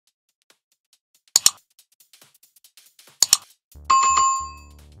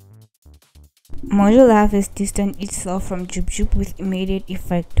Moja has distanced itself from JubJub with immediate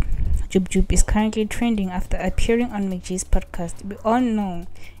effect. JubJub is currently trending after appearing on McG's podcast. We all know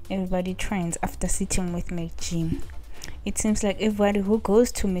everybody trends after sitting with McG. It seems like everybody who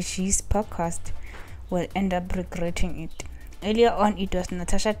goes to McG's podcast will end up regretting it. Earlier on, it was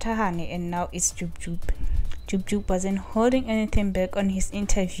Natasha Tahane, and now it's JubJub. JubJub wasn't holding anything back on his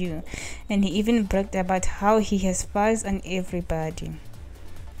interview, and he even bragged about how he has files on everybody.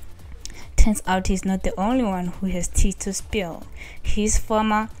 Turns out he's not the only one who has tea to spill. His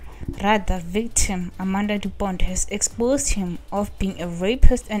victim, Amanda DuPont, has exposed him of being a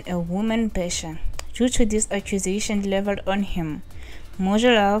rapist and a woman basher. Due to this accusation leveled on him,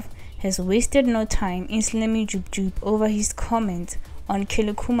 Moja has wasted no time in slamming JubJub over his comments on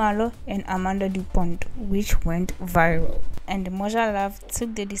Kelly Kumalo and Amanda DuPont, which went viral. And Moja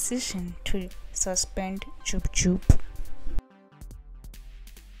took the decision to suspend JubJub.